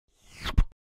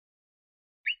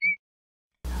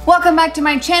Welcome back to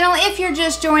my channel. If you're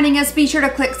just joining us, be sure to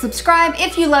click subscribe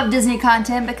if you love Disney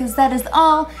content, because that is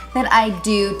all that I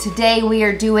do. Today we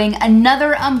are doing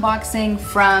another unboxing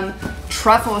from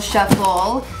Truffle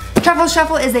Shuffle. Truffle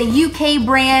Shuffle is a UK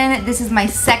brand. This is my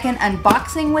second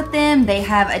unboxing with them. They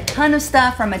have a ton of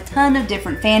stuff from a ton of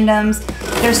different fandoms.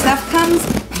 Their stuff comes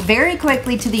very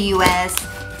quickly to the US,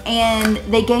 and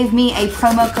they gave me a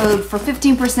promo code for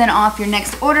 15% off your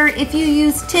next order if you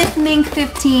use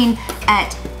TIFFMINK15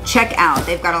 at checkout.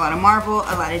 They've got a lot of Marvel,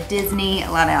 a lot of Disney,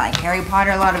 a lot of like Harry Potter,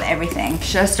 a lot of everything.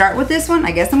 Should I start with this one?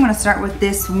 I guess I'm gonna start with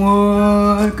this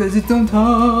one because it's on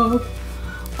top.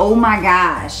 Oh my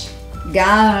gosh,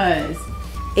 guys.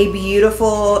 A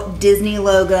beautiful Disney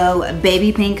logo,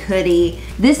 baby pink hoodie.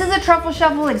 This is a Truffle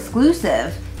Shuffle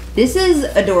exclusive. This is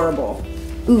adorable.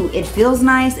 Ooh, it feels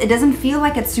nice. It doesn't feel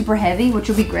like it's super heavy, which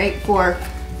will be great for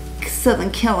Southern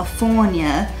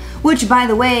California. Which, by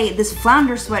the way, this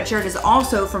flounder sweatshirt is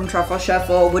also from Truffle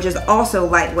Shuffle, which is also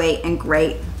lightweight and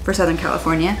great for Southern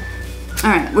California.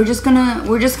 All right, we're just gonna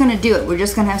do it. We're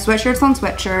just gonna have sweatshirts on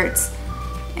sweatshirts,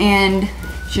 and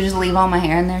should just leave all my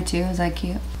hair in there too. Is that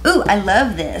cute? Ooh, I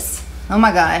love this. Oh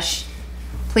my gosh.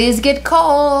 Please get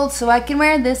cold so I can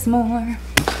wear this more.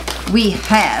 We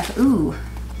have, ooh,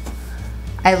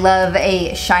 I love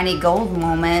a shiny gold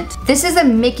moment. This is a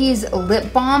Mickey's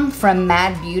lip balm from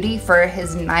Mad Beauty for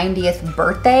his 90th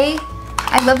birthday.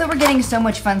 I love that we're getting so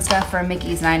much fun stuff for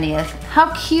Mickey's 90th.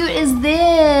 How cute is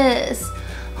this?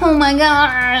 Oh my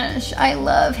gosh, I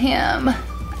love him.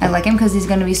 I like him because he's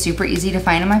gonna be super easy to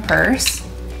find in my purse.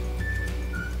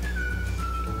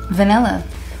 Vanilla.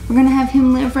 We're gonna have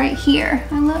him live right here.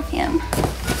 I love him.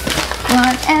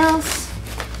 What else?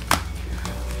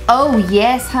 Oh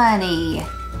yes, honey.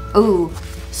 Ooh,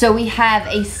 so we have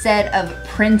a set of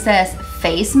princess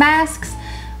face masks.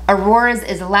 Aurora's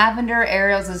is lavender,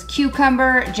 Ariel's is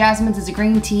cucumber, Jasmine's is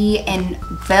green tea, and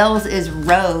Belle's is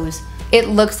rose. It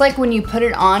looks like when you put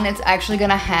it on, it's actually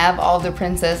gonna have all the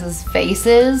princesses'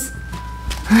 faces.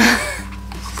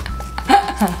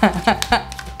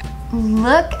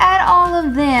 Look at all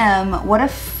of them. What a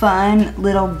fun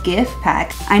little gift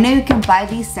pack. I know you can buy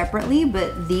these separately,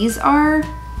 but these are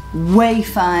way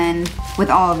fun with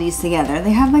all of these together.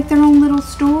 They have like their own little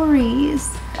stories.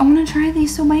 I wanna try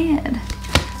these so bad.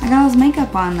 I got all this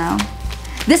makeup on though.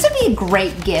 This would be a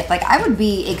great gift. Like, I would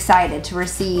be excited to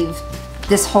receive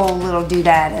this whole little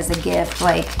doodad as a gift.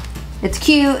 Like, it's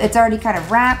cute, it's already kind of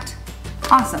wrapped.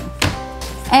 Awesome.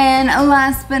 And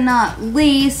last but not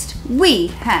least, we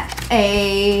have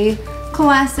a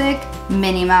classic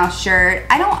Minnie Mouse shirt.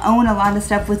 I don't own a lot of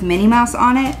stuff with Minnie Mouse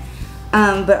on it,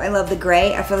 but I love the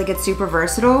gray. I feel like it's super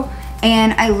versatile.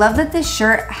 And I love that this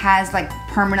shirt has like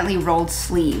permanently rolled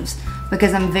sleeves,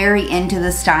 because I'm very into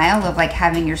the style of like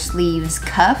having your sleeves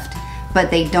cuffed,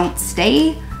 but they don't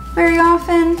stay very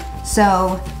often.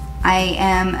 So I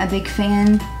am a big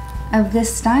fan of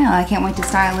this style. I can't wait to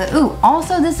style it. Ooh,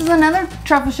 also this is another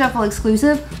Truffle Shuffle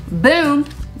exclusive. Boom,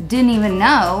 didn't even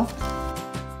know.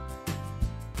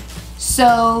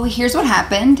 So here's what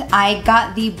happened. I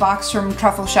got the box from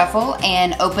Truffle Shuffle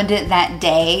and opened it that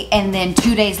day, and then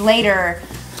 2 days later,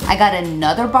 I got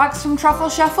another box from Truffle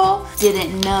Shuffle.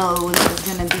 Didn't know there was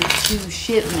gonna be 2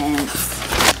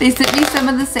 shipments. They sent me some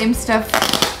of the same stuff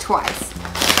twice.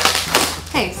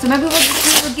 Hey, so maybe we'll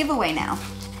just do a giveaway now.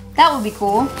 That would be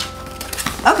cool.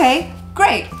 Okay,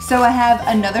 great. So I have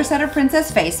another set of princess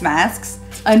face masks,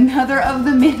 another of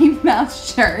the Minnie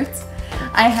Mouse shirts,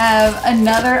 I have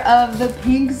another of the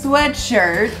pink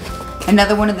sweatshirt,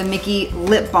 another one of the Mickey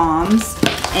lip balms,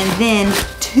 and then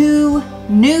 2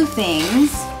 new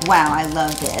things. Wow, I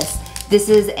love this. This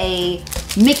is a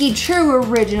Mickey True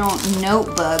Original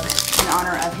notebook in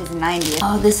honor of his 90th.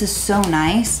 Oh, this is so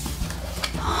nice.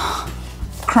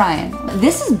 Crying.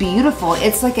 This is beautiful.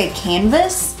 It's like a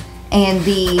canvas, and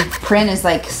the print is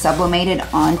like sublimated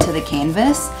onto the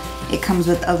canvas. It comes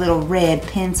with a little red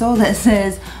pencil that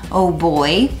says, "Oh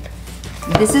boy."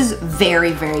 This is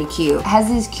very, very cute. It has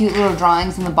these cute little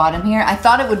drawings in the bottom here. I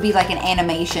thought it would be like an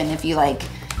animation if you like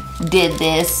did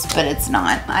this, but it's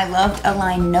not. I loved a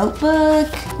lined notebook.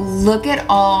 Look at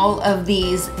all of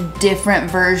these different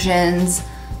versions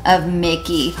of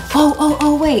Mickey.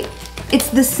 Oh, wait. It's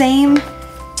the same,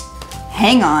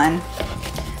 hang on,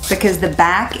 because the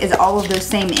back is all of those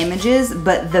same images,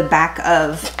 but the back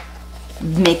of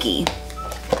Mickey.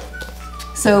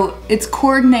 So it's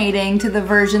coordinating to the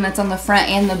version that's on the front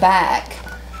and the back.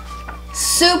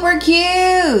 Super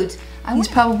cute. He's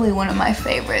probably one of my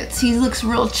favorites. He looks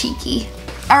real cheeky.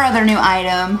 Our other new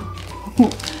item.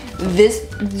 This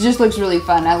just looks really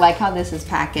fun. I like how this is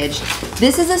packaged.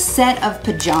 This is a set of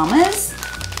pajamas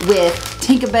with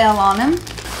Tinkerbell on them.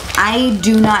 I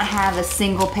do not have a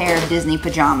single pair of Disney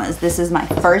pajamas. This is my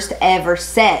first ever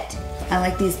set. I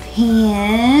like these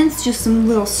pants, just some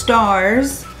little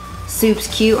stars. Soup's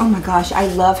cute. Oh my gosh, I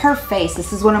love her face.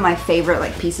 This is one of my favorite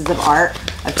like pieces of art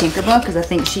of Tinkerbell because I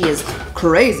think she is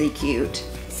crazy cute.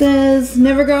 It says,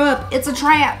 never grow up, it's a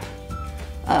trap.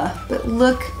 But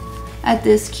look at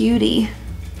this cutie.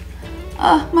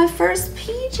 My first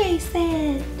PJ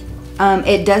set.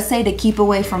 It does say to keep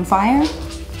away from fire.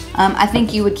 I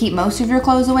think you would keep most of your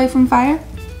clothes away from fire,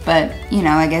 but you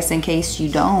know, I guess in case you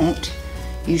don't,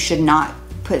 you should not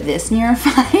put this near a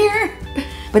fire.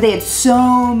 But they had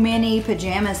so many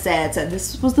pajama sets.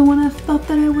 This was the one I thought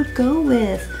that I would go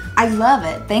with. I love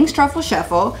it. Thanks, Truffle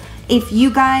Shuffle. If you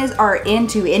guys are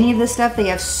into any of this stuff, they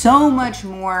have so much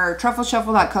more.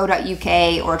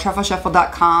 truffleshuffle.co.uk or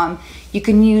truffleshuffle.com. You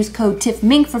can use code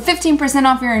TIFFMINK for 15%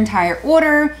 off your entire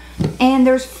order. And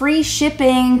there's free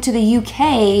shipping to the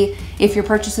UK if your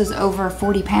purchase is over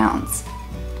 40 pounds,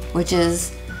 which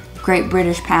is Great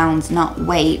British pounds, not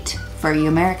weight. For you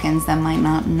Americans that might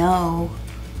not know,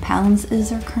 pounds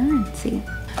is our currency.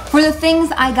 For the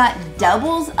things I got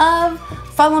doubles of,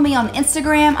 follow me on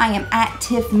Instagram. I am at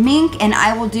TiffMink, and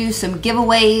I will do some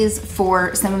giveaways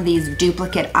for some of these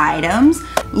duplicate items.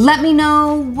 Let me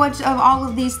know which of all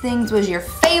of these things was your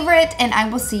favorite, and I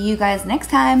will see you guys next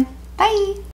time. Bye.